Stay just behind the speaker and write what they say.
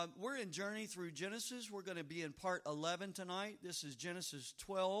We're in Journey Through Genesis. We're going to be in part 11 tonight. This is Genesis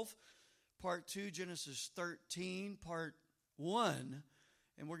 12, part 2, Genesis 13, part 1.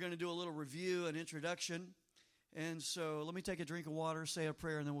 And we're going to do a little review and introduction. And so let me take a drink of water, say a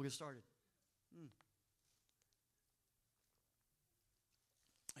prayer, and then we'll get started.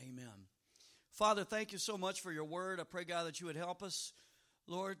 Amen. Father, thank you so much for your word. I pray, God, that you would help us,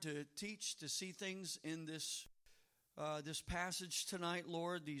 Lord, to teach, to see things in this passage tonight,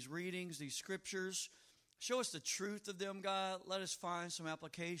 Lord, these readings, these scriptures. Show us the truth of them, God. Let us find some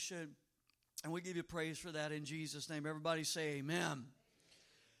application. And we give you praise for that in Jesus' name. Everybody say amen.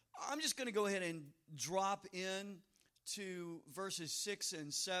 I'm just going to go ahead and drop in to verses 6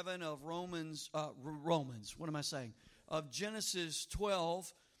 and 7 of of Genesis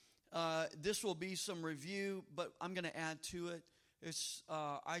 12. This will be some review, but I'm going to add to it. It's,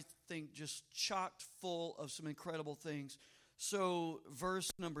 I think, just chocked full of some incredible things. So,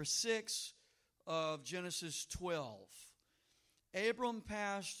 verse number 6 of Genesis 12. Abram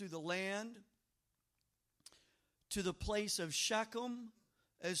passed through the land to the place of Shechem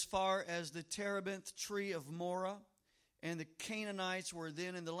as far as the terebinth tree of Moreh, and the Canaanites were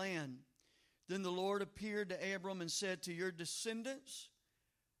then in the land. Then the Lord appeared to Abram and said, "To your descendants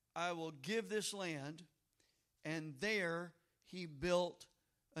I will give this land," and there he built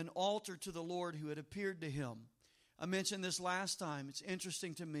an altar to the Lord who had appeared to him. I mentioned this last time. It's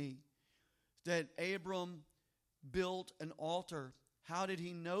interesting to me that Abram built an altar. How did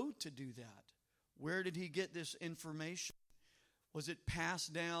he know to do that? Where did he get this information? Was it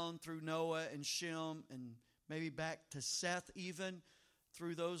passed down through Noah and Shem and maybe back to Seth even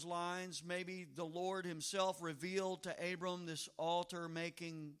through those lines? Maybe the Lord himself revealed to Abram this altar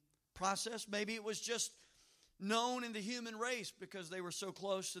making process. Maybe it was just known in the human race because they were so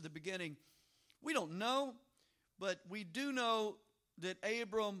close to the beginning. We don't know, but we do know that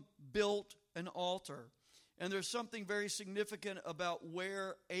Abram built an altar. And there's something very significant about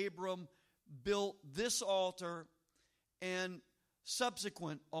where Abram built this altar and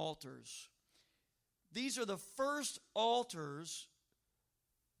subsequent altars. These are the first altars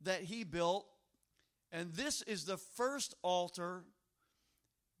that he built, and this is the first altar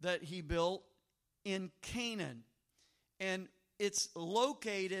that he built in Canaan. And it's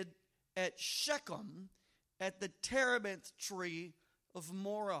located at Shechem at the terebinth tree of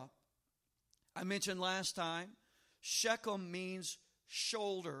Moreh. I mentioned last time, Shechem means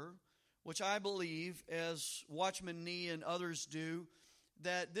shoulder, which I believe, as Watchman Nee and others do,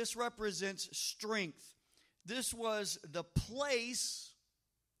 that this represents strength. This was the place,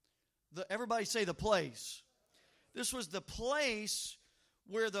 everybody say the place. This was the place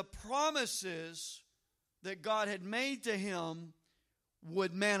where the promises that God had made to him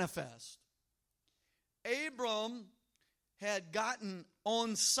would manifest. Abram had gotten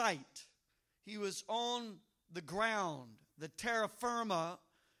on site. He was on the ground, the terra firma,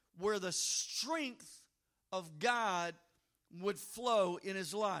 where the strength of God would flow in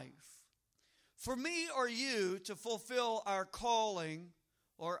his life. For me or you to fulfill our calling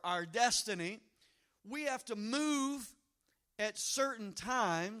or our destiny, we have to move at certain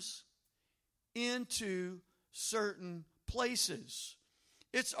times into certain places.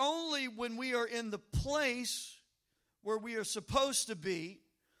 It's only when we are in the place where we are supposed to be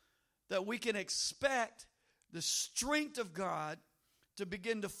that we can expect the strength of God to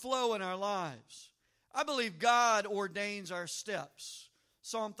begin to flow in our lives. I believe God ordains our steps.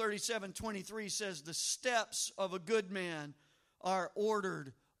 Psalm 37:23 says, "The steps of a good man are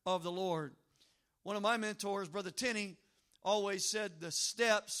ordered of the Lord." One of my mentors, Brother Tenney, always said the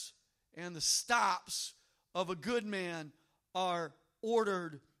steps and the stops of a good man are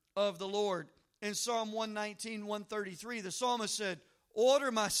ordered of the Lord. In Psalm 119, 133, the psalmist said,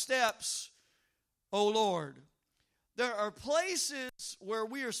 "Order my steps, O Lord." There are places where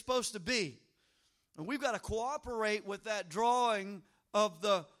we are supposed to be. And we've got to cooperate with that drawing of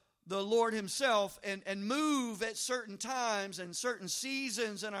the Lord himself and move at certain times and certain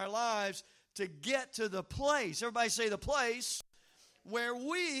seasons in our lives to get to the place. Everybody say the place where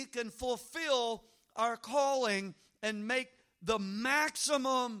we can fulfill our calling and make the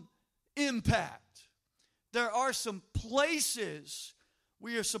maximum impact. There are some places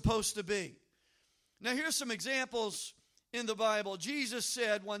we are supposed to be. Now, here's some examples in the Bible. Jesus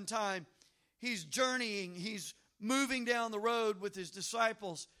said one time, he's journeying, he's moving down the road with his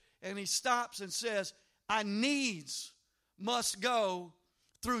disciples, and he stops and says, "I needs must go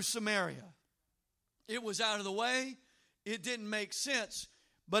through Samaria." It was out of the way. It didn't make sense,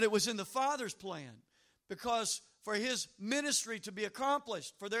 but it was in the Father's plan, because for his ministry to be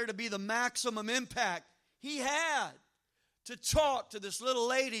accomplished, for there to be the maximum impact, he had to talk to this little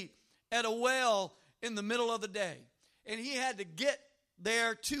lady at a well in the middle of the day. And he had to get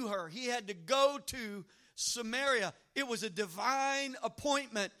there to her. He had to go to Samaria. It was a divine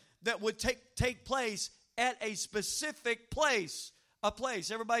appointment that would take place at a specific place. A place.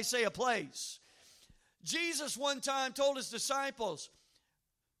 Everybody say a place. Jesus one time told his disciples,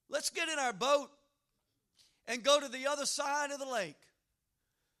 let's get in our boat and go to the other side of the lake.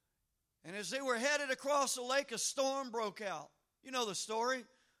 And as they were headed across the lake, a storm broke out. You know the story.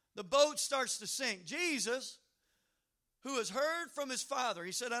 The boat starts to sink. Jesus, who has heard from his Father,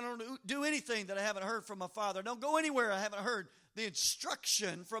 he said, I don't do anything that I haven't heard from my Father. Don't go anywhere I haven't heard the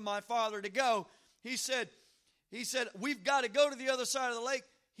instruction from my Father to go. He said, we've got to go to the other side of the lake.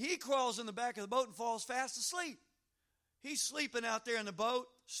 He crawls in the back of the boat and falls fast asleep. He's sleeping out there in the boat.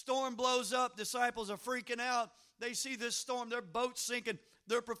 Storm blows up. Disciples are freaking out. They see this storm. Their boat's sinking.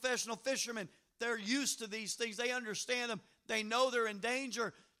 They're professional fishermen. They're used to these things. They understand them. They know they're in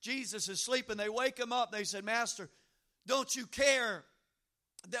danger. Jesus is sleeping. They wake him up. They said, Master, don't you care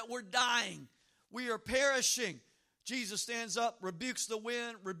that we're dying? We are perishing. Jesus stands up, rebukes the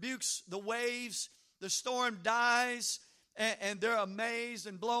wind, rebukes the waves. The storm dies, and they're amazed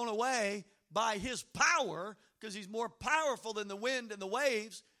and blown away by his power, because he's more powerful than the wind and the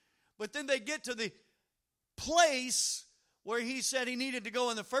waves. But then they get to the place where he said he needed to go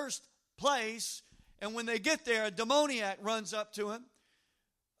in the first place. And when they get there, a demoniac runs up to him.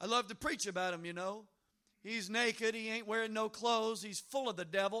 I love to preach about him, you know. He's naked. He ain't wearing no clothes. He's full of the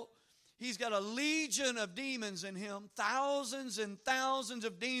devil. He's got a legion of demons in him, thousands and thousands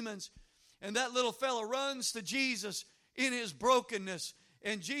of demons. And that little fella runs to Jesus in his brokenness.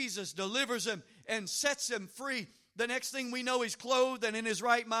 And Jesus delivers him and sets him free. The next thing we know, he's clothed and in his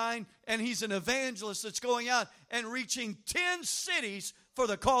right mind. And he's an evangelist that's going out and reaching 10 cities for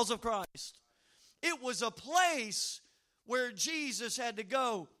the cause of Christ. It was a place where Jesus had to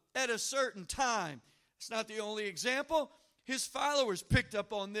go at a certain time. It's not the only example. His followers picked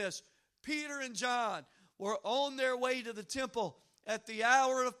up on this. Peter and John were on their way to the temple at the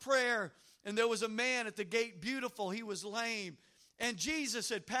hour of prayer. And there was a man at the gate, beautiful. He was lame. And Jesus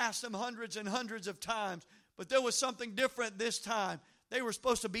had passed them hundreds and hundreds of times. But there was something different this time. They were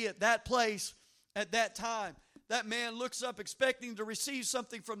supposed to be at that place at that time. That man looks up expecting to receive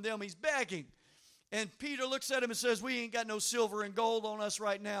something from them. He's begging. And Peter looks at him and says, we ain't got no silver and gold on us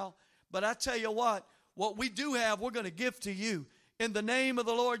right now. But I tell you what we do have, we're going to give to you. In the name of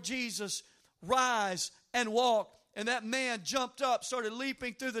the Lord Jesus, rise and walk. And that man jumped up, started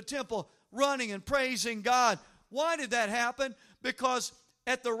leaping through the temple, running and praising God. Why did that happen? Because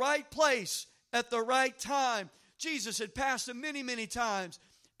at the right place, at the right time, Jesus had passed him many, many times.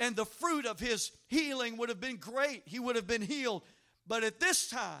 And the fruit of his healing would have been great. He would have been healed. But at this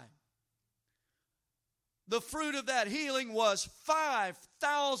time, the fruit of that healing was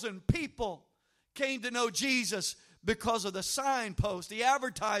 5,000 people came to know Jesus because of the signpost, the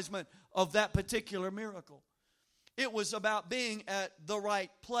advertisement of that particular miracle. It was about being at the right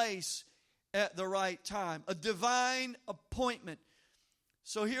place at the right time. A divine appointment.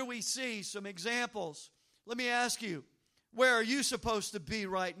 So here we see some examples. Let me ask you, where are you supposed to be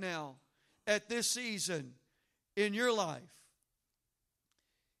right now at this season in your life?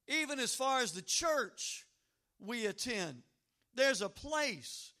 Even as far as the church we attend, there's a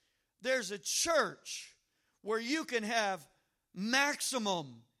place, there's a church where you can have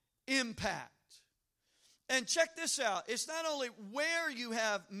maximum impact. And check this out. It's not only where you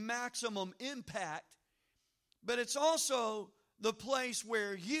have maximum impact, but it's also the place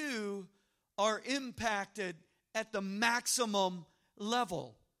where you are impacted at the maximum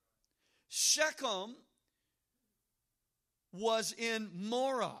level. Shechem was in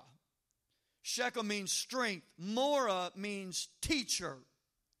Morah. Shechem means strength. Morah means teacher.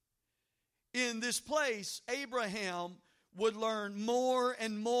 In this place, Abraham would learn more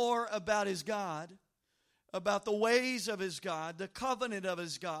and more about his God, about the ways of his God, the covenant of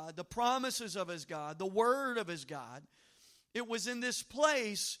his God, the promises of his God, the word of his God. It was in this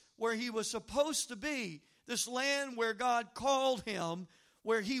place where he was supposed to be, this land where God called him,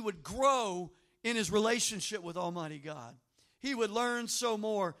 where he would grow in his relationship with Almighty God. He would learn so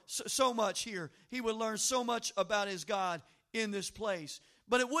much here. He would learn so much about his God in this place.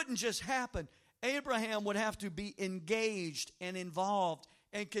 But it wouldn't just happen. Abraham would have to be engaged and involved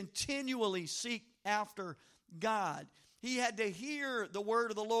and continually seek after God. He had to hear the word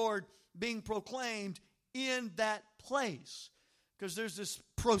of the Lord being proclaimed in that place. Because there's this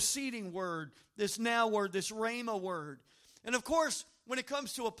proceeding word, this now word, this rhema word. And of course, when it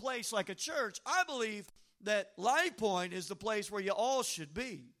comes to a place like a church, I believe that Life Point is the place where you all should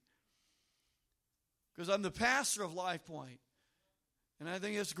be. because I'm the pastor of Life Point. And I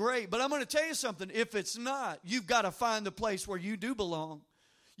think it's great. But I'm going to tell you something. If it's not, you've got to find the place where you do belong.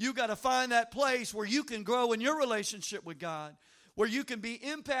 You've got to find that place where you can grow in your relationship with God, where you can be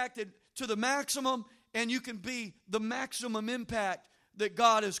impacted to the maximum, and you can be the maximum impact that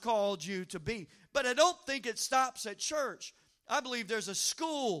God has called you to be. But I don't think it stops at church. I believe there's a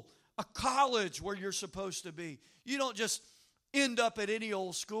school, a college where you're supposed to be. You don't just end up at any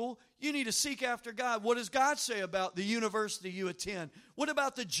old school. You need to seek after God. What does God say about the university you attend? What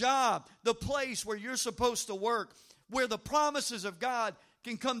about the job, the place where you're supposed to work, where the promises of God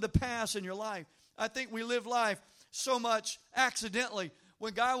can come to pass in your life? I think we live life so much accidentally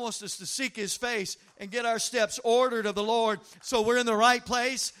when God wants us to seek His face and get our steps ordered of the Lord so we're in the right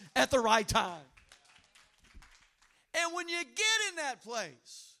place at the right time. And when you get in that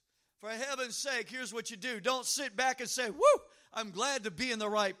place, for heaven's sake, here's what you do. Don't sit back and say, woo, I'm glad to be in the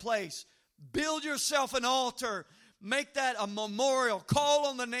right place. Build yourself an altar. Make that a memorial. Call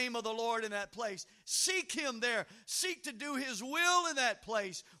on the name of the Lord in that place. Seek Him there. Seek to do His will in that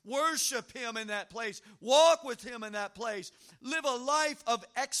place. Worship Him in that place. Walk with Him in that place. Live a life of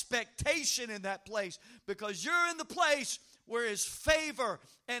expectation in that place, because you're in the place where His favor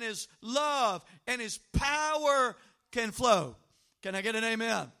and His love and His power can flow. Can I get an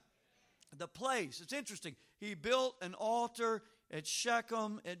amen? The place. It's interesting. He built an altar at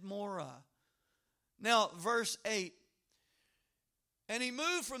Shechem at Morah. Now, verse 8. And he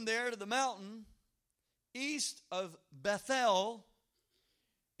moved from there to the mountain east of Bethel,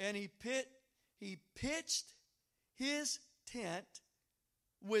 and he pitched his tent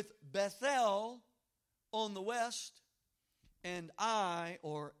with Bethel on the west and Ai,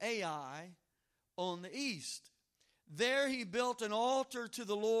 or Ai, on the east. There he built an altar to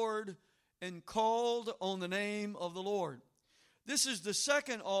the Lord and called on the name of the Lord. This is the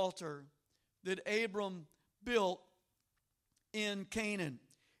second altar that Abram built in Canaan.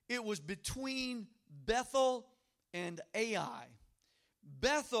 It was between Bethel and Ai.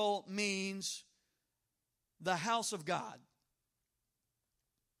 Bethel means the house of God.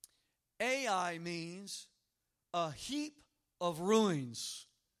 Ai means a heap of ruins.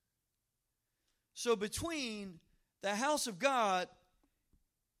 So between the house of God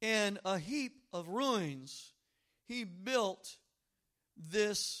and a heap of ruins, he built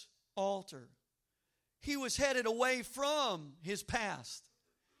this altar. He was headed away from his past,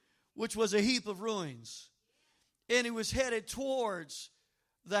 which was a heap of ruins, and he was headed towards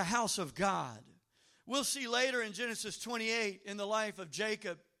the house of God. We'll see later in Genesis 28 in the life of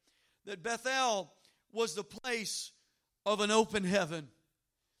Jacob that Bethel was the place of an open heaven.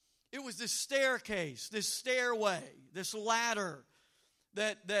 It was this staircase, this stairway, this ladder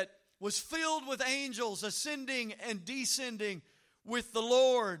that was filled with angels ascending and descending with the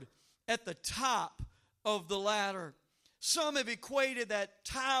Lord at the top of the ladder. Some have equated that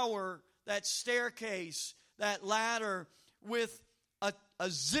tower, that staircase, that ladder with a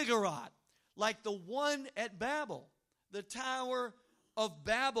ziggurat, like the one at Babel, the Tower of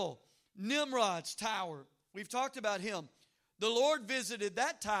Babel, Nimrod's tower. We've talked about him. The Lord visited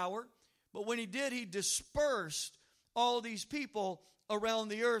that tower, but when He did, He dispersed all these people around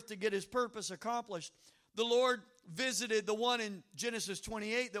the earth to get His purpose accomplished. The Lord visited the one in Genesis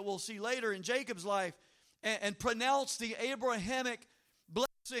 28 that we'll see later in Jacob's life and pronounced the Abrahamic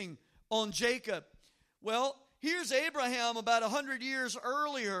blessing on Jacob. Well, here's Abraham about 100 years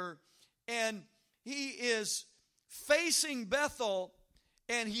earlier, and he is facing Bethel,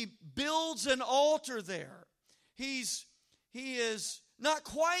 and he builds an altar there. He is not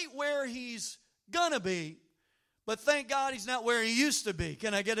quite where he's going to be, but thank God he's not where he used to be.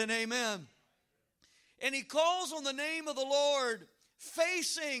 Can I get an amen? And he calls on the name of the Lord,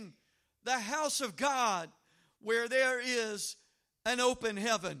 facing the house of God, where there is an open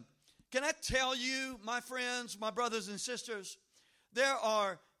heaven. Can I tell you, my friends, my brothers and sisters, there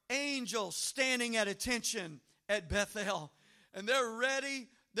are angels standing at attention at Bethel, and they're ready,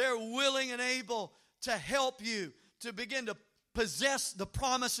 they're willing and able to help you to begin to possess the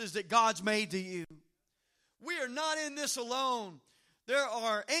promises that God's made to you. We are not in this alone. There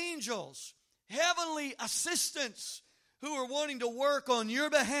are angels, heavenly assistants, who are wanting to work on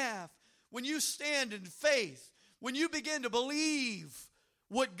your behalf when you stand in faith, when you begin to believe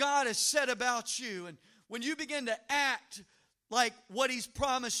what God has said about you, and when you begin to act like what He's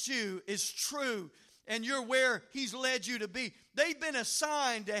promised you is true, and you're where He's led you to be. They've been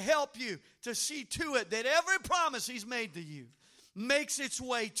assigned to help you to see to it that every promise He's made to you makes its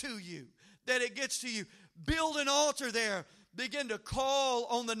way to you, that it gets to you. Build an altar there, begin to call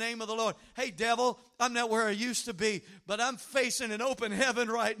on the name of the Lord. Hey, devil, I'm not where I used to be, but I'm facing an open heaven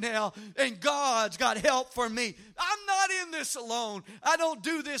right now, and God's got help for me. I'm not in this alone. I don't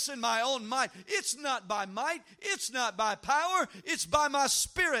do this in my own might. It's not by might. It's not by power. It's by my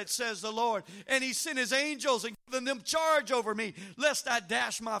Spirit, says the Lord. And He sent His angels and given them charge over me, lest I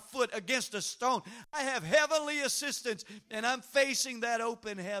dash my foot against a stone. I have heavenly assistance, and I'm facing that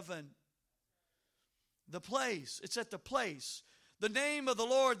open heaven. The place, it's at the place. The name of the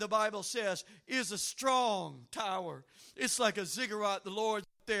Lord, the Bible says, is a strong tower. It's like a ziggurat, the Lord's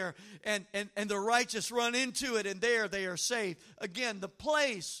there, and the righteous run into it, and there they are safe. Again, the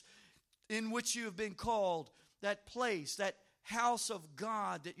place in which you have been called, that place, that house of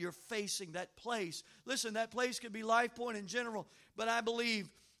God that you're facing, that place. Listen, that place could be Life Point in general, but I believe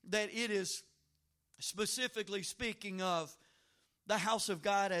that it is specifically speaking of the house of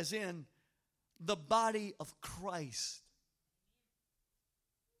God as in the body of Christ.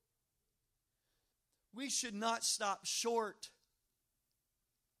 We should not stop short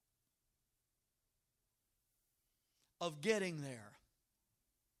of getting there.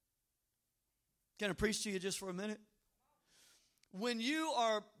 Can I preach to you just for a minute? When you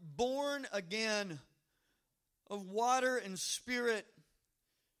are born again of water and spirit,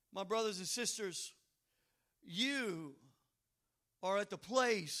 my brothers and sisters, you are at the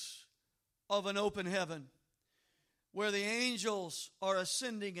place of an open heaven, where the angels are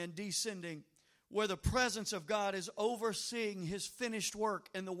ascending and descending, where the presence of God is overseeing His finished work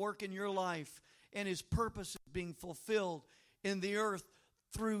and the work in your life, and His purpose is being fulfilled in the earth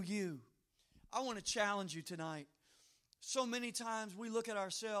through you. I want to challenge you tonight. So many times we look at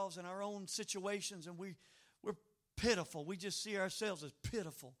ourselves and our own situations, and we're pitiful. We just see ourselves as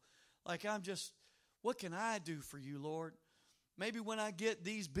pitiful. Like, what can I do for you, Lord? Maybe when I get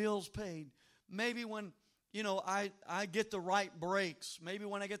these bills paid. Maybe when, I get the right breaks. Maybe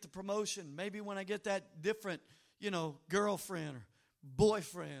when I get the promotion. Maybe when I get that different, girlfriend or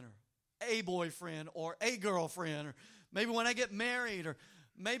boyfriend or a boyfriend or a girlfriend. Or maybe when I get married, or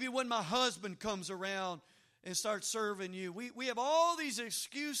maybe when my husband comes around and starts serving you. We have all these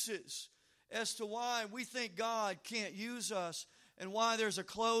excuses as to why we think God can't use us and why there's a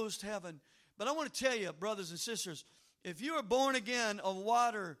closed heaven. But I want to tell you, brothers and sisters, if you are born again of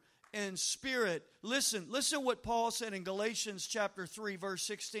water and spirit, listen what Paul said in Galatians chapter 3, verse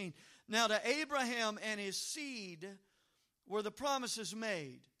 16. Now to Abraham and his seed were the promises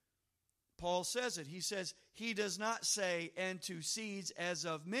made. Paul says it. He says, he does not say, and to seeds as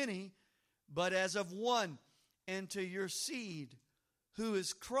of many, but as of one, and to your seed, who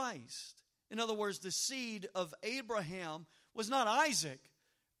is Christ. In other words, the seed of Abraham was not Isaac.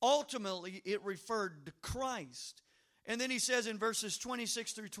 Ultimately, it referred to Christ. And then he says in verses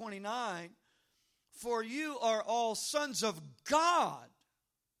 26 through 29, for you are all sons of God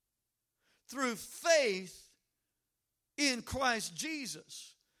through faith in Christ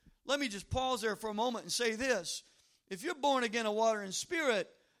Jesus. Let me just pause there for a moment and say this. If you're born again of water and spirit,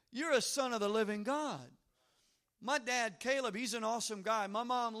 you're a son of the living God. My dad, Caleb, he's an awesome guy. My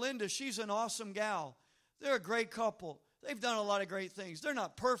mom, Linda, she's an awesome gal. They're a great couple. They've done a lot of great things. They're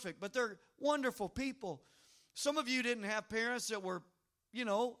not perfect, but they're wonderful people. Some of you didn't have parents that were,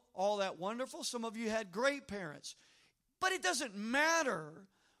 all that wonderful. Some of you had great parents. But it doesn't matter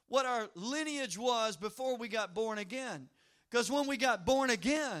what our lineage was before we got born again. Because when we got born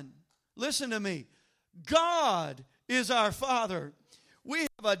again, listen to me, God is our Father. We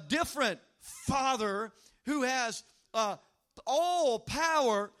have a different Father who has all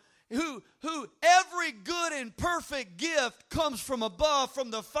power, who every good and perfect gift comes from above, from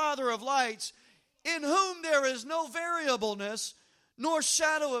the Father of lights, in whom there is no variableness nor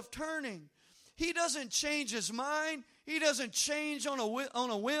shadow of turning. He doesn't change His mind. He doesn't change on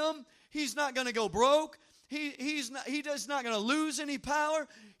a whim. He's not going to go broke. He's not going to lose any power.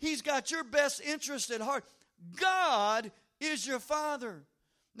 He's got your best interest at heart. God is your Father.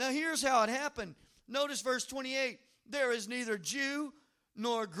 Now here's how it happened. Notice verse 28. There is neither Jew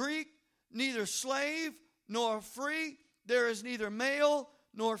nor Greek, neither slave nor free. There is neither male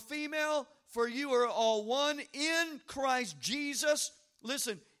nor female, for you are all one in Christ Jesus.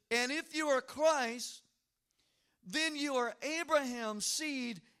 Listen, and if you are Christ, then you are Abraham's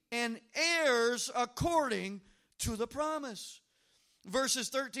seed and heirs according to the promise. Verses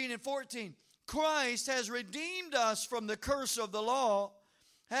 13 and 14. Christ has redeemed us from the curse of the law,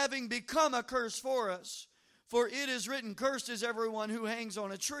 having become a curse for us. For it is written, cursed is everyone who hangs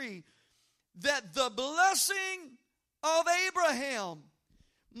on a tree, that the blessing of Abraham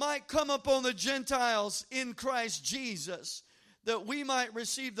might come upon the Gentiles in Christ Jesus, that we might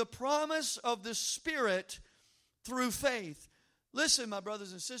receive the promise of the Spirit through faith. Listen, my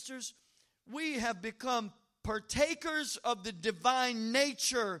brothers and sisters, we have become partakers of the divine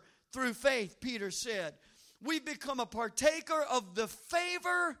nature through faith, Peter said. We've become a partaker of the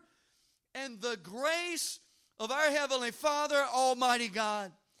favor and the grace of our Heavenly Father, Almighty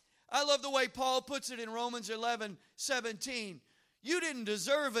God. I love the way Paul puts it in Romans 11:17. You didn't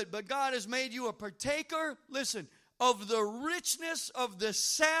deserve it, but God has made you a partaker, listen, of the richness of the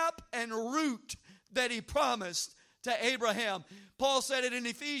sap and root that He promised to Abraham. Paul said it in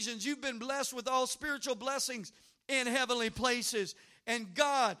Ephesians, you've been blessed with all spiritual blessings in heavenly places. And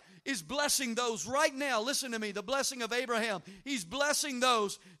God is blessing those right now. Listen to me, the blessing of Abraham. He's blessing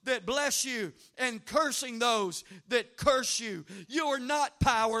those that bless you and cursing those that curse you. You are not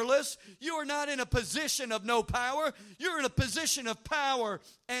powerless. You are not in a position of no power. You're in a position of power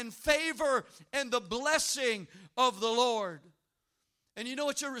and favor and the blessing of the Lord. And you know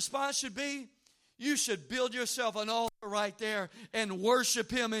what your response should be? You should build yourself an altar right there and worship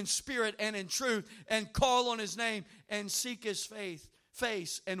Him in spirit and in truth and call on His name and seek His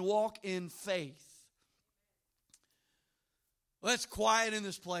face and walk in faith. Well, it's quiet in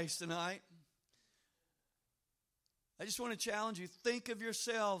this place tonight. I just want to challenge you. Think of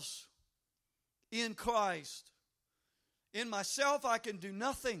yourselves in Christ. In myself, I can do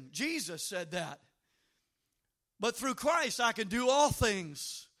nothing. Jesus said that. But through Christ, I can do all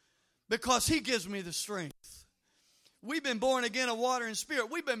things because He gives me the strength. We've been born again of water and spirit.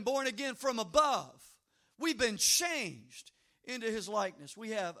 We've been born again from above. We've been changed into His likeness.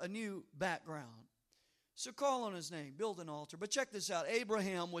 We have a new background. So call on His name. Build an altar. But check this out.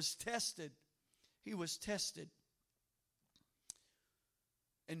 Abraham was tested. He was tested.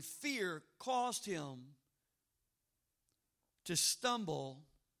 And fear caused him to stumble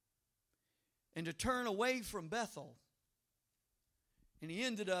and to turn away from Bethel. And he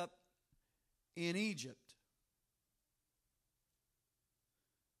ended up in Egypt.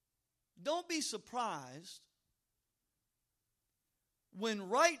 Don't be surprised when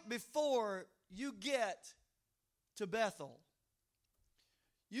right before you get to Bethel,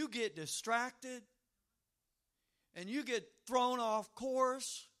 you get distracted and you get thrown off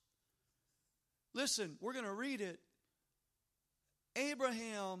course. Listen, we're going to read it.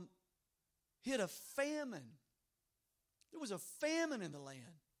 Abraham hit a famine. There was a famine in the land.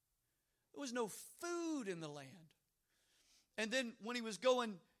 There was no food in the land. And then when he was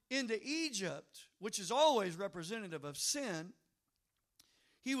going into Egypt, which is always representative of sin,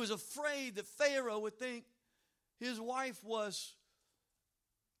 he was afraid that Pharaoh would think his wife was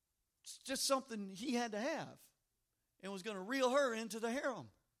just something he had to have and was going to reel her into the harem.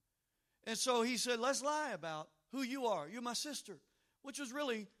 And so he said, let's lie about who you are. You're my sister, which was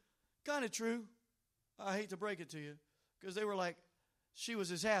really kind of true. I hate to break it to you because they were like, she was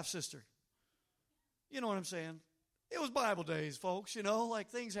his half-sister. You know what I'm saying? It was Bible days, folks, you know, like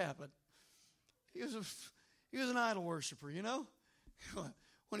things happen. He was an idol worshiper, you know,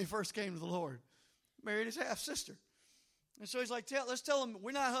 when he first came to the Lord. Married his half-sister. And so he's like, let's tell him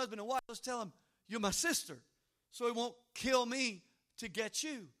we're not husband and wife. Let's tell him you're my sister so he won't kill me to get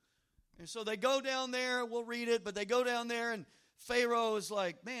you. And so they go down there. We'll read it, but they go down there and Pharaoh is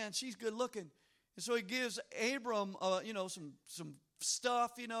like, man, she's good looking. And so he gives Abram, some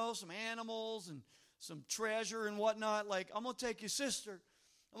stuff, some animals and some treasure and whatnot. Like, I'm going to take your sister.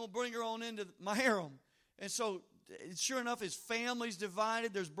 I'm going to bring her on into my harem. And so, sure enough, his family's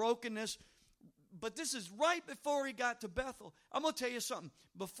divided. There's brokenness. But this is right before he got to Bethel. I'm going to tell you something.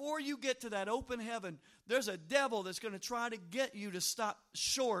 Before you get to that open heaven, there's a devil that's going to try to get you to stop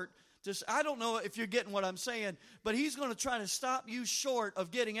short. I don't know if you're getting what I'm saying, but he's going to try to stop you short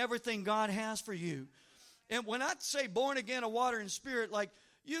of getting everything God has for you. And when I say born again of water and spirit, like,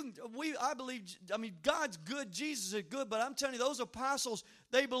 I believe, God's good, Jesus is good, but I'm telling you, those apostles,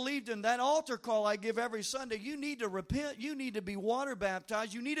 they believed in that altar call I give every Sunday. You need to repent. You need to be water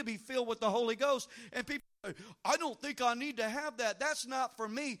baptized. You need to be filled with the Holy Ghost. And people say, I don't think I need to have that. That's not for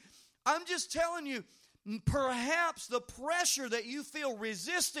me. I'm just telling you, perhaps the pressure that you feel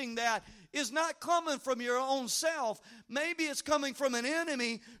resisting that is not coming from your own self. Maybe it's coming from an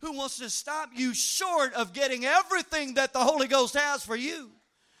enemy who wants to stop you short of getting everything that the Holy Ghost has for you.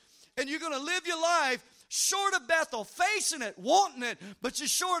 And you're going to live your life short of Bethel, facing it, wanting it, but you're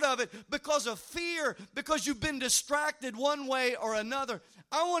short of it because of fear, because you've been distracted one way or another.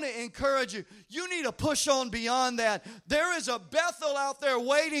 I want to encourage you. You need to push on beyond that. There is a Bethel out there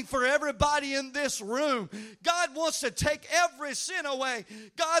waiting for everybody in this room. God wants to take every sin away.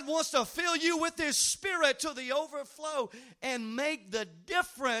 God wants to fill you with His Spirit to the overflow and make the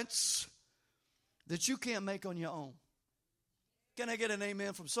difference that you can't make on your own. Can I get an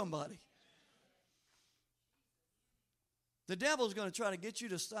amen from somebody? The devil's going to try to get you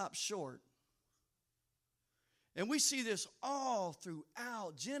to stop short. And we see this all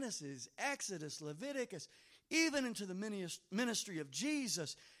throughout Genesis, Exodus, Leviticus, even into the ministry of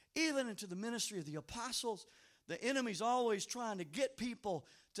Jesus, even into the ministry of the apostles. The enemy's always trying to get people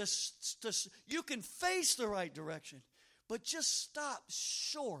to you can face the right direction, but just stop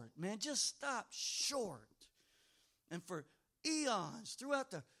short, man. Just stop short. And for eons,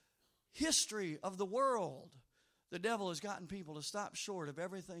 throughout the history of the world, the devil has gotten people to stop short of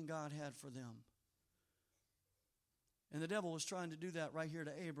everything God had for them. And the devil was trying to do that right here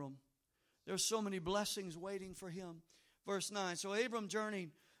to Abram. There's so many blessings waiting for him. Verse 9, so Abram journeyed,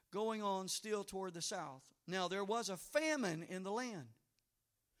 going on still toward the south. Now there was a famine in the land.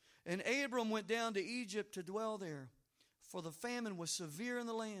 And Abram went down to Egypt to dwell there, for the famine was severe in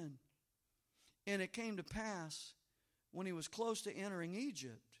the land. And it came to pass, when he was close to entering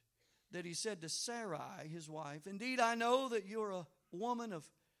Egypt, that he said to Sarai, his wife, indeed, I know that you're a woman of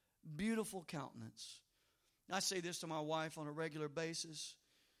beautiful countenance. I say this to my wife on a regular basis.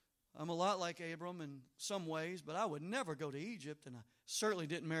 I'm a lot like Abram in some ways, but I would never go to Egypt, and I certainly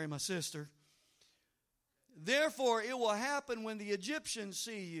didn't marry my sister. Therefore, it will happen when the Egyptians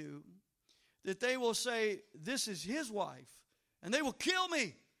see you, that they will say, this is his wife, and they will kill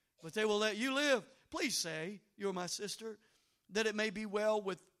me, but they will let you live. Please say, you're my sister, that it may be well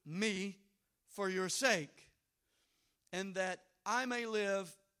with me for your sake, and that I may live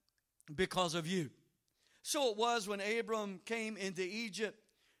because of you. So it was when Abram came into Egypt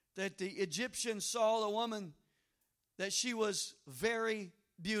that the Egyptians saw the woman, that she was very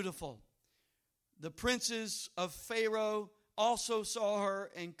beautiful. The princes of Pharaoh also saw her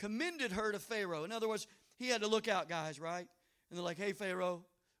and commended her to Pharaoh. In other words, he had to look out, guys, right? And they're like, hey, Pharaoh,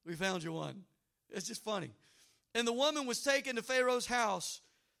 we found you one. It's just funny. And the woman was taken to Pharaoh's house.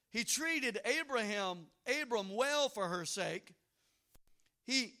 He treated Abram well for her sake.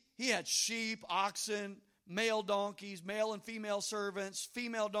 He had sheep, oxen, male donkeys, male and female servants,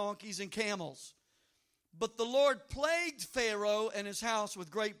 female donkeys, and camels. But the Lord plagued Pharaoh and his house with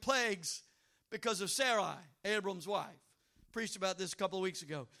great plagues because of Sarai, Abram's wife. Preached about this a couple of weeks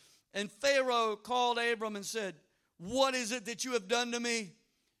ago. And Pharaoh called Abram and said, what is it that you have done to me?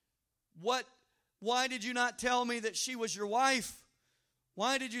 Why did you not tell me that she was your wife?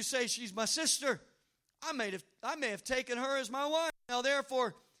 Why did you say she's my sister? I may have taken her as my wife. Now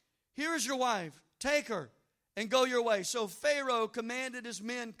therefore, here is your wife. Take her and go your way. So Pharaoh commanded his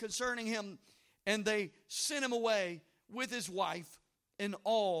men concerning him, and they sent him away with his wife and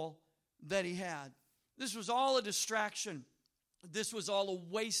all that he had. This was all a distraction. This was all a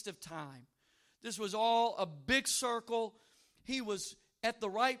waste of time. This was all a big circle. He was at the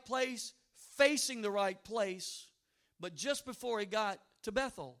right place, facing the right place, but just before he got to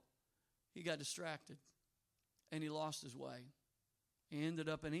Bethel, he got distracted, and he lost his way. He ended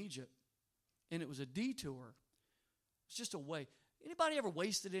up in Egypt, and it was a detour. It's just a way. Anybody ever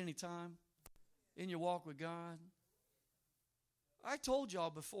wasted any time in your walk with God? I told y'all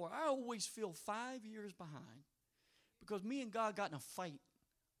before, I always feel 5 years behind because me and God got in a fight.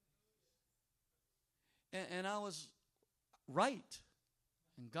 And I was right,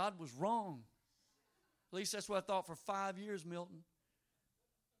 and God was wrong. At least that's what I thought for 5 years, Milton.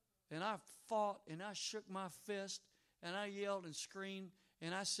 And I fought, and I shook my fist, and I yelled and screamed,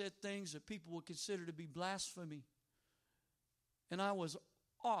 and I said things that people would consider to be blasphemy. And I was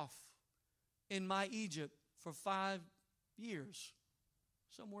off in my Egypt for 5 years,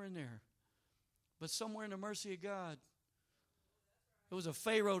 somewhere in there. But somewhere in the mercy of God, it was a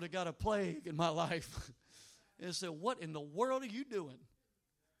Pharaoh that got a plague in my life. And said, what in the world are you doing?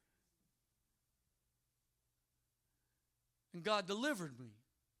 And God delivered me.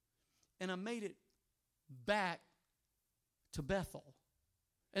 And I made it back to Bethel.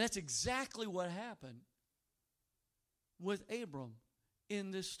 And that's exactly what happened with Abram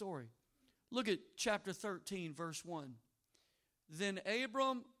in this story. Look at chapter 13, verse 1. Then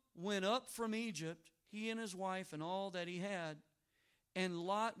Abram went up from Egypt, he and his wife and all that he had, and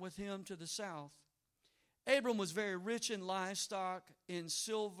Lot with him to the south. Abram was very rich in livestock, in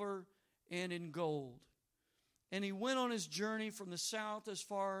silver, and in gold. And he went on his journey from the south as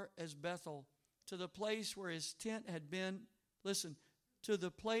far as Bethel, to the place where his tent had been. Listen, to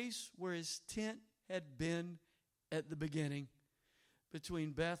the place where his tent had been at the beginning,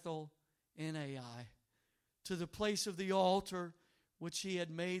 between Bethel and Ai, to the place of the altar which he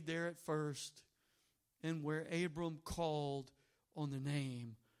had made there at first, and where Abram called on the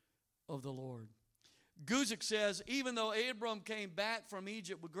name of the Lord. Guzik says, even though Abram came back from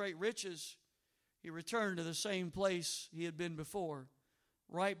Egypt with great riches, he returned to the same place he had been before,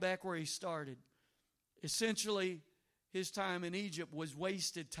 right back where he started. Essentially, his time in Egypt was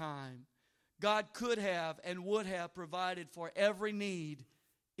wasted time. God could have and would have provided for every need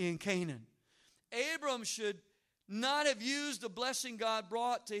in Canaan. Abram should not have used the blessing God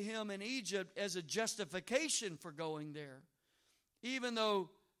brought to him in Egypt as a justification for going there. Even though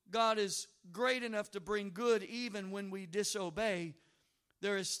God is great enough to bring good even when we disobey,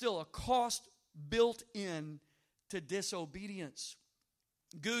 there is still a cost built in to disobedience.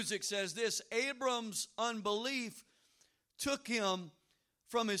 Guzik says this: Abram's unbelief took him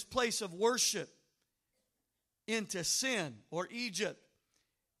from his place of worship into sin, or Egypt,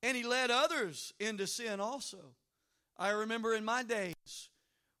 and he led others into sin also. I remember in my days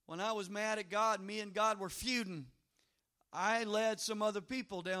when I was mad at God, me and God were feuding. I led some other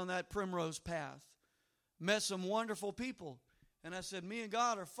people down that primrose path, met some wonderful people, and I said, me and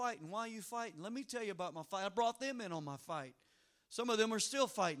God are fighting. Why are you fighting? Let me tell you about my fight. I brought them in on my fight. Some of them are still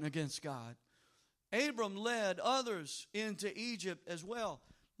fighting against God. Abram led others into Egypt as well,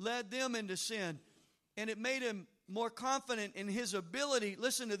 led them into sin, and it made him more confident in his ability,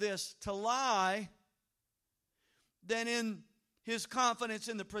 listen to this, to lie than in his confidence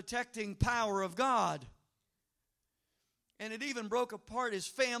in the protecting power of God. And it even broke apart his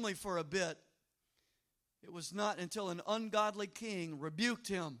family for a bit. It was not until an ungodly king rebuked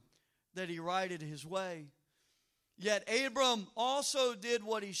him that he righted his way. Yet Abram also did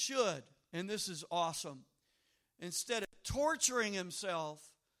what he should, and this is awesome. Instead of torturing himself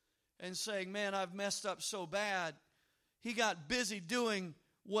and saying, man, I've messed up so bad, he got busy doing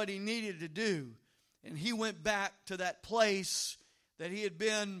what he needed to do. And he went back to that place that he had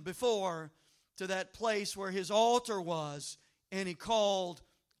been before, to that place where his altar was, and he called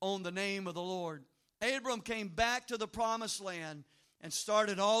on the name of the Lord. Abram came back to the promised land and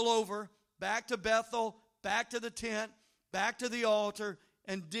started all over, back to Bethel, back to the tent, back to the altar,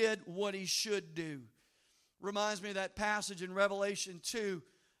 and did what he should do. Reminds me of that passage in Revelation 2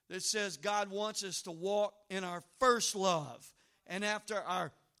 that says God wants us to walk in our first love and after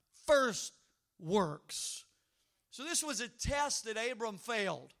our first works. So this was a test that Abram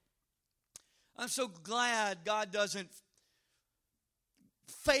failed. I'm so glad God doesn't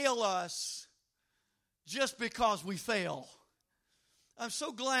fail us just because we fail. I'm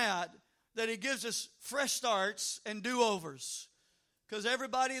so glad that he gives us fresh starts and do-overs, because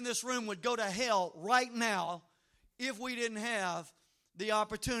everybody in this room would go to hell right now if we didn't have the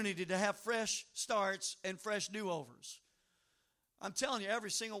opportunity to have fresh starts and fresh do-overs. I'm telling you,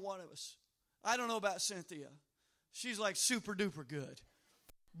 every single one of us. I don't know about Cynthia. She's like super duper good.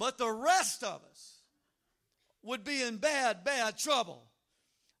 But the rest of us would be in bad, bad trouble.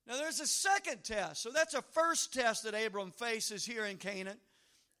 Now there's a second test. So that's a first test that Abram faces here in Canaan.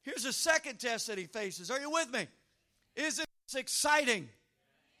 Here's a second test that he faces. Are you with me? Isn't this exciting?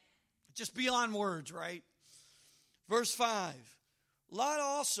 Just beyond words, right? Verse 5. Lot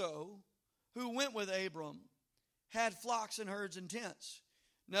also, who went with Abram, had flocks and herds and tents.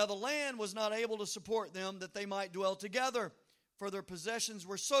 Now the land was not able to support them, that they might dwell together, for their possessions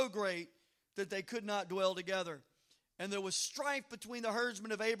were so great that they could not dwell together. And there was strife between the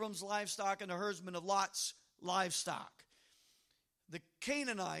herdsmen of Abram's livestock and the herdsmen of Lot's livestock. The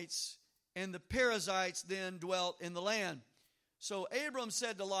Canaanites and the Perizzites then dwelt in the land. So Abram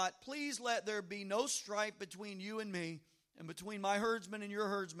said to Lot, please let there be no strife between you and me, and between my herdsmen and your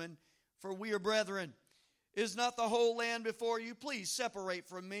herdsmen, for we are brethren. Is not the whole land before you? Please separate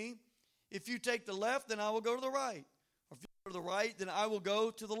from me. If you take the left, then I will go to the right. Or if you go to the right, then I will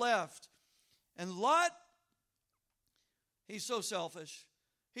go to the left. And Lot, he's so selfish.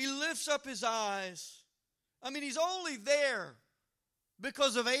 He lifts up his eyes. I mean, he's only there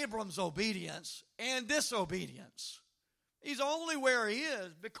because of Abram's obedience and disobedience. He's only where he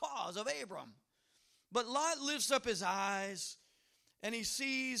is because of Abram. But Lot lifts up his eyes and he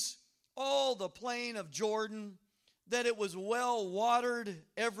sees all the plain of Jordan, that it was well watered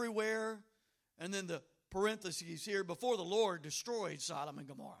everywhere. And then the parentheses here, before the Lord destroyed Sodom and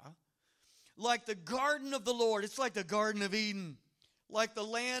Gomorrah. Like the garden of the Lord, it's like the Garden of Eden, like the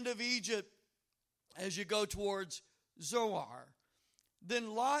land of Egypt as you go towards Zoar.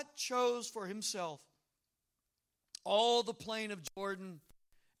 Then Lot chose for himself all the plain of Jordan,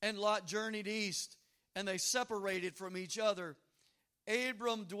 and Lot journeyed east, and they separated from each other.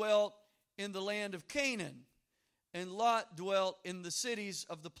 Abram dwelt in the land of Canaan, and Lot dwelt in the cities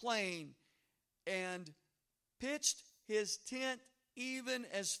of the plain, and pitched his tent even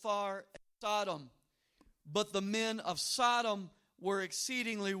as far as Sodom. But the men of Sodom were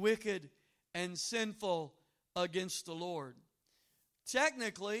exceedingly wicked and sinful against the Lord.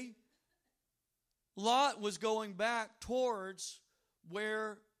 Technically, Lot was going back towards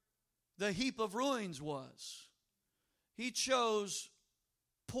where the heap of ruins was. he chose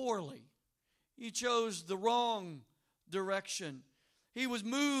poorly. He chose the wrong direction. He was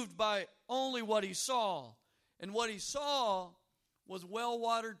moved by only what he saw. And what he saw was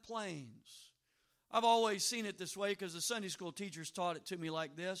well-watered plains. I've always seen it this way because the Sunday school teachers taught it to me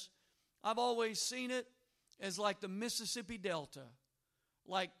like this. I've always seen it as like the Mississippi Delta.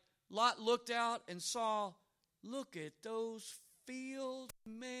 Like Lot looked out and saw, look at those fields.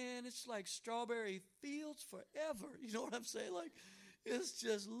 Man, it's like strawberry fields forever. You know what I'm saying? Like, it's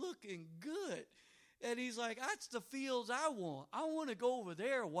just looking good. And he's like, that's the fields I want. I want to go over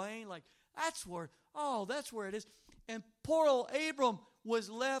there, Wayne. Like, that's where it is. And poor old Abram was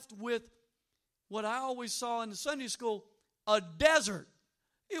left with what I always saw in the Sunday school, a desert.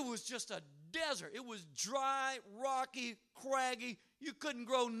 It was just a desert. It was dry, rocky, craggy. You couldn't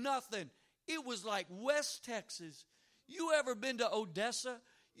grow nothing. It was like West Texas. You ever been to Odessa?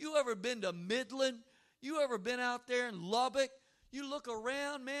 You ever been to Midland? You ever been out there in Lubbock? You look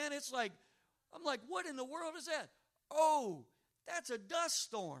around, man, it's like, I'm like, what in the world is that? Oh, that's a dust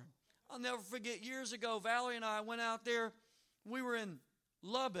storm. I'll never forget years ago, Valerie and I went out there. We were in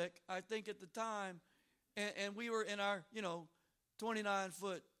Lubbock, I think at the time, and we were in our,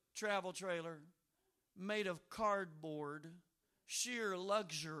 29-foot travel trailer made of cardboard, sheer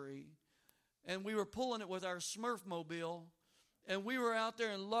luxury, and we were pulling it with our Smurf-mobile, and we were out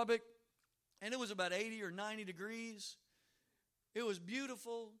there in Lubbock, and it was about 80 or 90 degrees. It was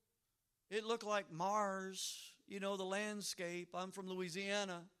beautiful. It looked like Mars, the landscape. I'm from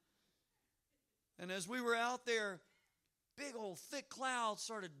Louisiana. And as we were out there, big old thick clouds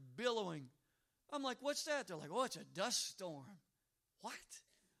started billowing. I'm like, what's that? They're like, oh, it's a dust storm. What?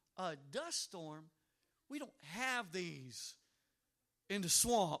 A dust storm? We don't have these in the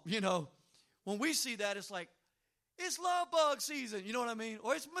swamp, When we see that, it's like, it's love bug season, you know what I mean?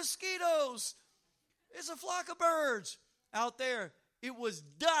 Or it's mosquitoes. It's a flock of birds. Out there, it was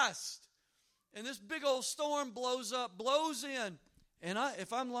dust. And this big old storm blows in. And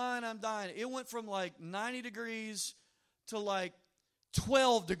if I'm lying, I'm dying. It went from like 90 degrees to like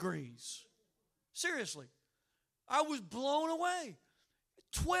 12 degrees. Seriously. I was blown away.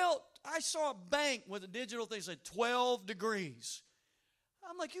 I saw a bank with a digital thing that said 12 degrees.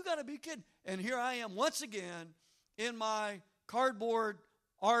 I'm like, you got to be kidding. And here I am once again in my cardboard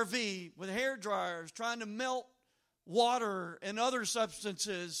RV with hair dryers trying to melt water and other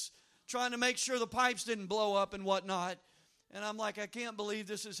substances, trying to make sure the pipes didn't blow up and whatnot. And I'm like, I can't believe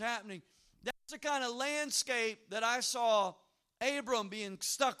this is happening. That's the kind of landscape that I saw Abram being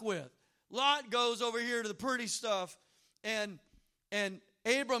stuck with. Lot goes over here to the pretty stuff, and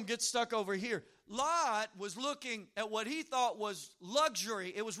Abram gets stuck over here. Lot was looking at what he thought was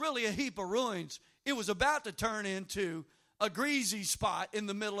luxury. It was really a heap of ruins. It was about to turn into a greasy spot in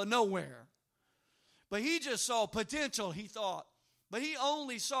the middle of nowhere. But he just saw potential, he thought. But he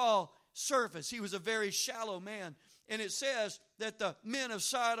only saw surface. He was a very shallow man. And it says that the men of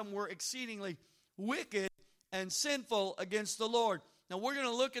Sodom were exceedingly wicked and sinful against the Lord. Now we're going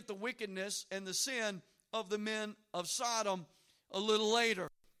to look at the wickedness and the sin of the men of Sodom a little later.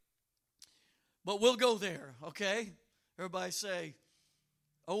 But we'll go there, okay? Everybody say,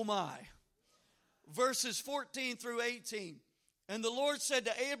 oh my. Verses 14 through 18. And the Lord said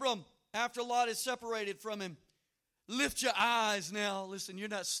to Abram, after Lot is separated from him, lift your eyes now. Listen, you're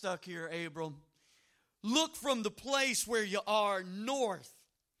not stuck here, Abram. Look from the place where you are north,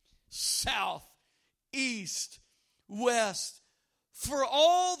 south, east, west. For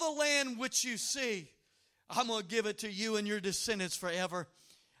all the land which you see, I'm going to give it to you and your descendants forever.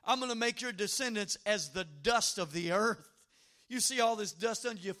 I'm going to make your descendants as the dust of the earth. You see all this dust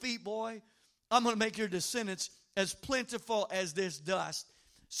under your feet, boy? I'm going to make your descendants as plentiful as this dust,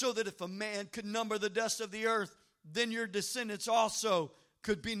 so that if a man could number the dust of the earth, then your descendants also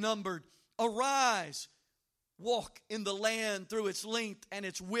could be numbered. Arise, walk in the land through its length and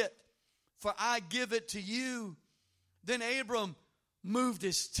its width, for I give it to you. Then Abram moved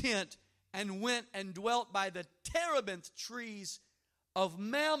his tent and went and dwelt by the terebinth trees of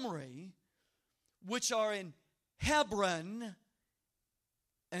Mamre, which are in Hebron,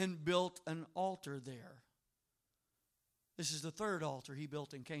 and built an altar there. This is the third altar he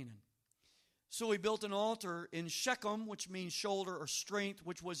built in Canaan. So he built an altar in Shechem, which means shoulder or strength,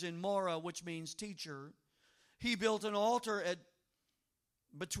 which was in Morah, which means teacher. He built an altar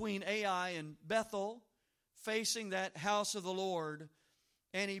between Ai and Bethel, facing that house of the Lord.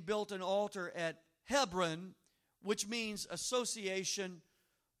 And he built an altar at Hebron, which means association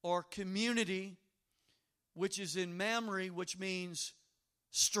or community, which is in Mamre, which means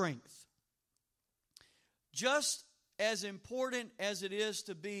strength. Just as important as it is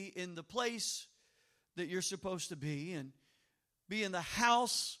to be in the place that you're supposed to be and be in the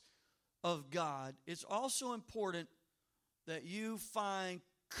house of God, it's also important that you find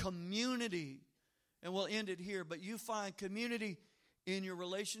community. And we'll end it here, but you find community in your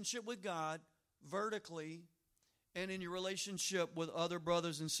relationship with God vertically and in your relationship with other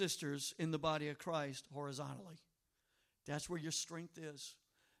brothers and sisters in the body of Christ horizontally. That's where your strength is.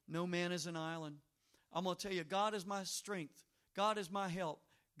 No man is an island. I'm going to tell you, God is my strength. God is my help.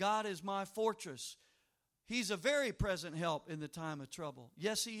 God is my fortress. He's a very present help in the time of trouble.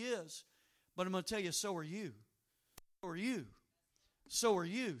 Yes, He is. But I'm going to tell you, so are you. So are you. So are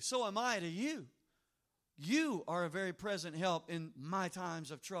you. So am I to you. You are a very present help in my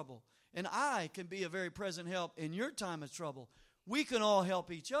times of trouble. And I can be a very present help in your time of trouble. We can all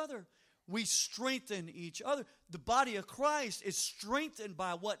help each other. We strengthen each other. The body of Christ is strengthened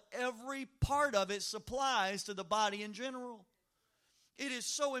by what every part of it supplies to the body in general. It is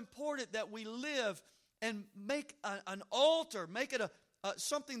so important that we live and make an altar, make it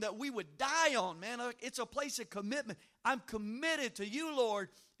something that we would die on, man. It's a place of commitment. I'm committed to you, Lord,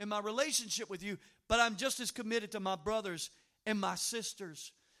 in my relationship with you, but I'm just as committed to my brothers and my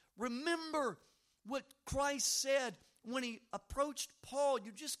sisters. Remember what Christ said when He approached Paul.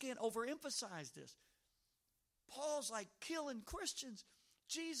 You just can't overemphasize this. Paul's like killing Christians.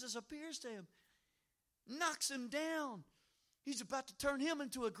 Jesus appears to him, knocks him down. He's about to turn him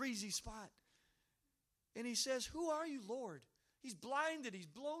into a greasy spot. And he says, "Who are you, Lord?" He's blinded. He's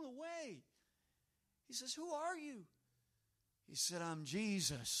blown away. He says, "Who are you?" He said, "I'm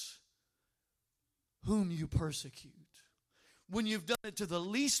Jesus, whom you persecute. When you've done it to the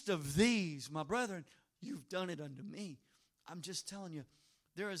least of these, my brethren, you've done it unto me." I'm just telling you,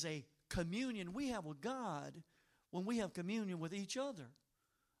 there is a communion we have with God when we have communion with each other.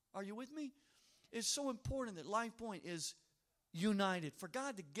 Are you with me? It's so important that Life Point is united. For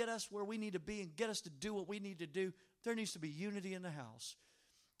God to get us where we need to be and get us to do what we need to do, there needs to be unity in the house.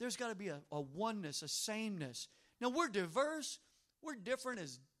 There's got to be a oneness, a sameness. Now, we're diverse. We're different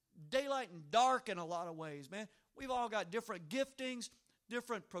as daylight and dark in a lot of ways, man. We've all got different giftings,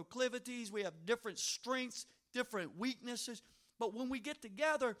 different proclivities. We have different strengths, different weaknesses. But when we get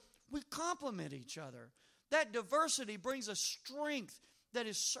together, we complement each other. That diversity brings a strength that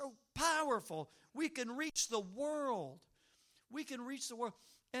is so powerful. We can reach the world. We can reach the world.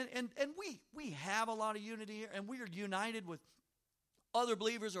 And we have a lot of unity here, and we are united with other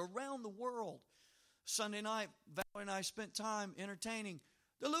believers around the world. Sunday night, Valerie and I spent time entertaining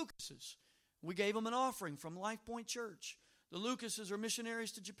the Lucases. We gave them an offering from Life Point Church. The Lucases are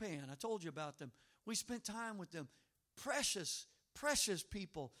missionaries to Japan. I told you about them. We spent time with them. Precious, precious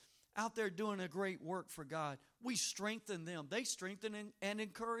people out there doing a great work for God. We strengthened them. They strengthened and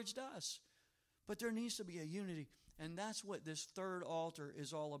encouraged us. But there needs to be a unity. And that's what this third altar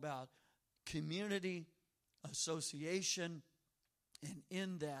is all about. Community, association, and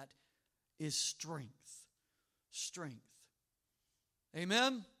in that is strength. Strength.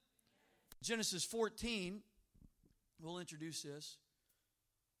 Amen? Genesis 14, we'll introduce this.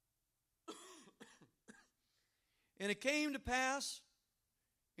 And it came to pass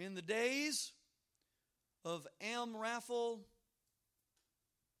in the days of Amraphel,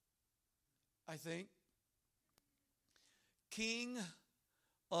 I think, king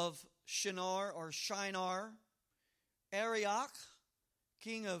of Shinar or Shinar, Arioch,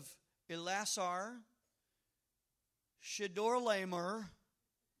 king of Elasar, Shedorlaomer.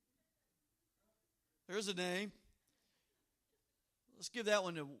 There's a name. Let's give that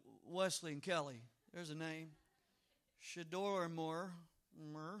one to Wesley and Kelly. There's a name. Shedorlaomer,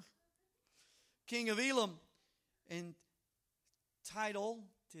 king of Elam, and Tidal,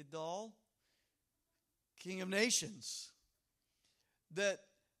 king of nations. That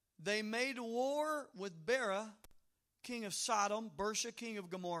they made war with Bera, king of Sodom, Bersha, king of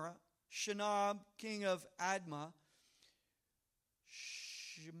Gomorrah, Shinab, king of Admah,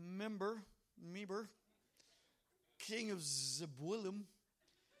 Meber, king of Zebulun,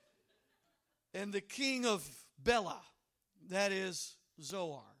 and the king of Bela, that is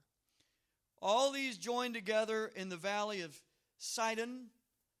Zoar. All these joined together in the valley of Sidon,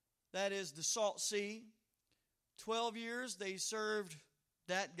 that is the Salt Sea. 12 years they served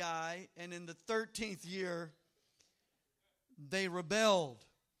that guy, and in the 13th year they rebelled.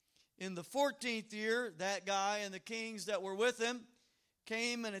 In the 14th year, that guy and the kings that were with him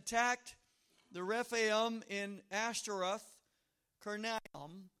came and attacked the Rephaim in Ashtaroth,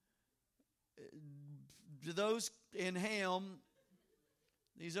 Karnaim, those in Ham,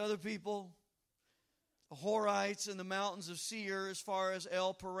 these other people, the Horites in the mountains of Seir as far as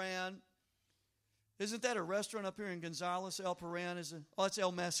El Paran. Isn't that a restaurant up here in Gonzales? El Paran it's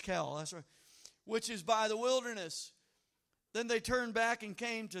El Mezcal. That's right. which is by the wilderness. Then they turned back and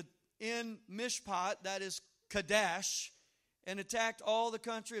came to En Mishpat, that is Kadesh, and attacked all the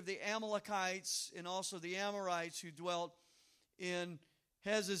country of the Amalekites and also the Amorites who dwelt in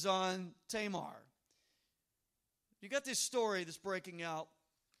Hazazon Tamar. You got this story that's breaking out,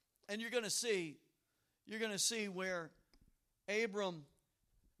 and you're going to see where Abram,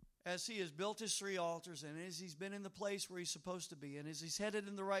 as he has built his 3 altars, and as he's been in the place where he's supposed to be, and as he's headed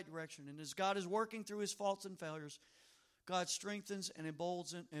in the right direction, and as God is working through his faults and failures, God strengthens and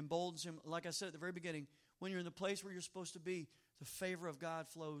emboldens him. Like I said at the very beginning, when you're in the place where you're supposed to be, the favor of God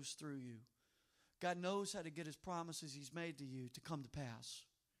flows through you. God knows how to get his promises he's made to you to come to pass.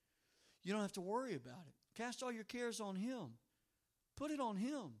 You don't have to worry about it. Cast all your cares on him. Put it on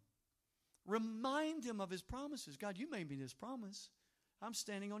him. Remind him of his promises. God, you made me this promise. I'm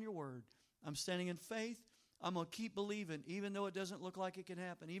standing on your word. I'm standing in faith. I'm going to keep believing, even though it doesn't look like it can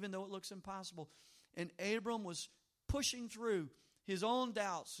happen, even though it looks impossible. And Abram was pushing through his own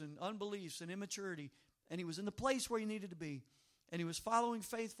doubts and unbeliefs and immaturity, and he was in the place where he needed to be, and he was following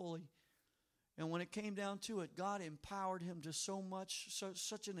faithfully. And when it came down to it, God empowered him to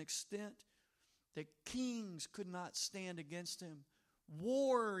such an extent that kings could not stand against him.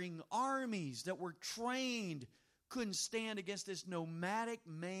 Warring armies that were trained couldn't stand against this nomadic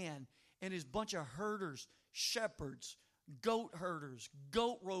man and his bunch of herders, shepherds, goat herders,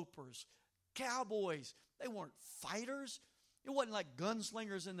 goat ropers, cowboys. They weren't fighters. It wasn't like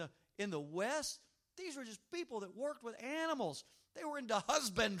gunslingers in the West. These were just people that worked with animals. They were into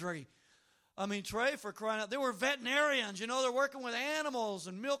husbandry. I mean, Trey, for crying out, they were veterinarians. They're working with animals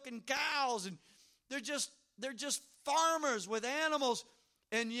and milking cows, and they're just farmers with animals.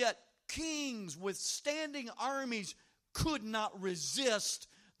 And yet kings with standing armies could not resist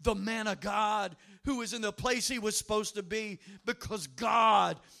the man of God who was in the place he was supposed to be, because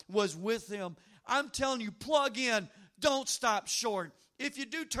God was with him. I'm telling you, plug in. Don't stop short. If you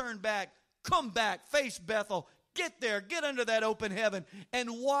do turn back, come back, face Bethel. Get there, get under that open heaven, and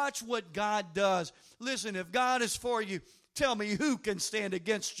watch what God does. Listen, if God is for you, tell me who can stand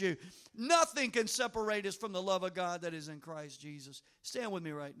against you. Nothing can separate us from the love of God that is in Christ Jesus. Stand with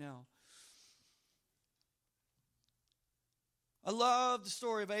me right now. I love the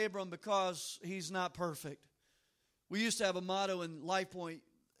story of Abram because he's not perfect. We used to have a motto in Life Point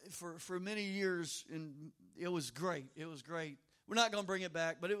for many years, and it was great. It was great. We're not going to bring it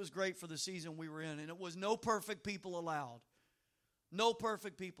back, but it was great for the season we were in, and it was no perfect people allowed. No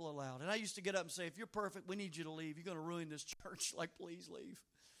perfect people allowed. And I used to get up and say, if you're perfect, we need you to leave. You're going to ruin this church. Like, please leave.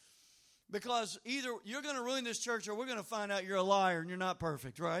 Because either you're going to ruin this church or we're going to find out you're a liar and you're not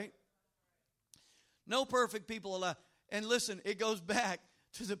perfect, right? No perfect people allowed. And listen, it goes back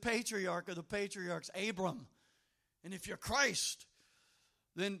to the patriarch of the patriarchs, Abram. And if you're Christ,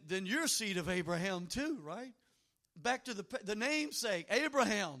 then you're seed of Abraham too, right? Back to the namesake,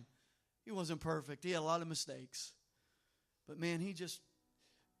 Abraham. He wasn't perfect. He had a lot of mistakes. But man, he just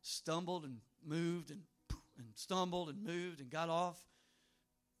stumbled and moved and stumbled and moved and got off.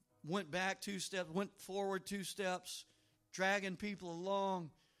 Went back 2 steps, went forward 2 steps, dragging people along,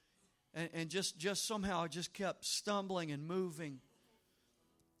 and just somehow just kept stumbling and moving.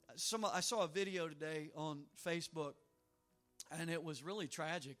 I saw a video today on Facebook, and it was really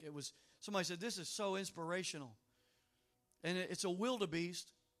tragic. It was, somebody said, this is so inspirational. And it's a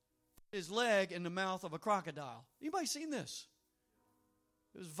wildebeest, his leg in the mouth of a crocodile. Anybody seen this?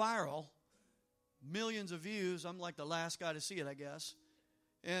 It was viral. Millions of views. I'm like the last guy to see it, I guess.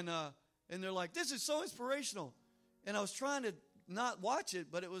 And they're like, this is so inspirational. And I was trying to not watch it,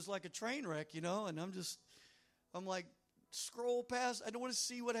 but it was like a train wreck, and I'm like, scroll past. I don't want to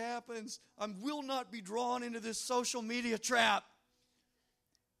see what happens. I will not be drawn into this social media trap.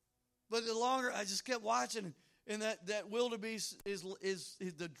 But the longer I just kept watching, and that wildebeest is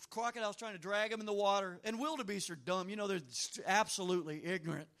the crocodile's trying to drag him in the water. And wildebeests are dumb. They're absolutely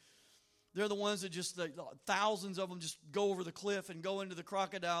ignorant. They're the ones that just, thousands of them just go over the cliff and go into the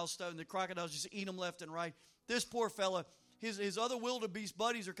crocodile stuff, and the crocodiles just eat them left and right. This poor fella, his other wildebeest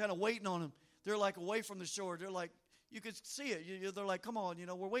buddies are kind of waiting on him. They're like away from the shore. They're like, you could see it. They're like, come on,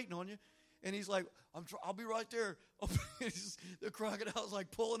 we're waiting on you. And he's like, I'll be right there. The crocodile's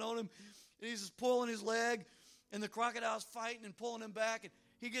like pulling on him, and he's just pulling his leg, and the crocodile's fighting and pulling him back. And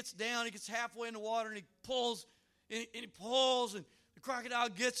he gets down, he gets halfway in the water, and he pulls, and the crocodile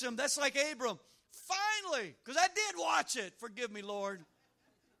gets him. That's like Abram. Finally, because I did watch it. Forgive me, Lord.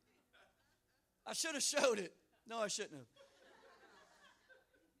 I should have showed it. No, I shouldn't have.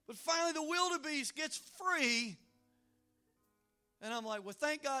 But finally, the wildebeest gets free. And I'm like, well,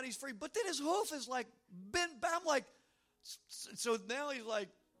 thank God he's free. But then his hoof is like bent back. I'm like, so now he's like,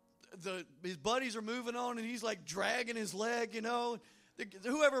 his buddies are moving on, and he's like dragging his leg, you know.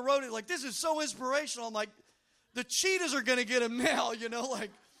 Whoever wrote it, like, this is so inspirational. I'm like, the cheetahs are going to get him now, you know.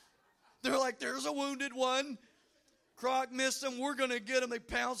 Like, they're like, there's a wounded one. Croc missed him. We're going to get him. They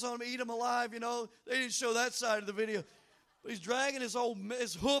pounce on him, eat him alive, you know. They didn't show that side of the video. But he's dragging his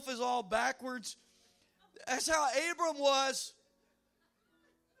hoof is all backwards. That's how Abram was.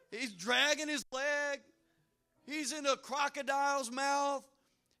 He's dragging his leg. He's in a crocodile's mouth.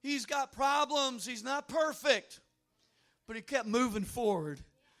 He's got problems. He's not perfect. But he kept moving forward.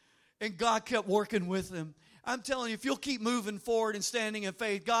 And God kept working with him. I'm telling you, if you'll keep moving forward and standing in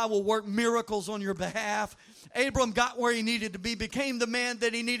faith, God will work miracles on your behalf. Abram got where he needed to be, became the man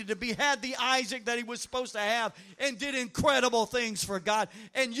that he needed to be, had the Isaac that he was supposed to have, and did incredible things for God.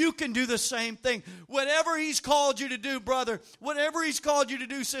 And you can do the same thing. Whatever he's called you to do, brother, whatever he's called you to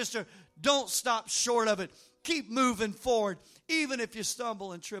do, sister, don't stop short of it. Keep moving forward, even if you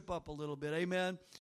stumble and trip up a little bit. Amen.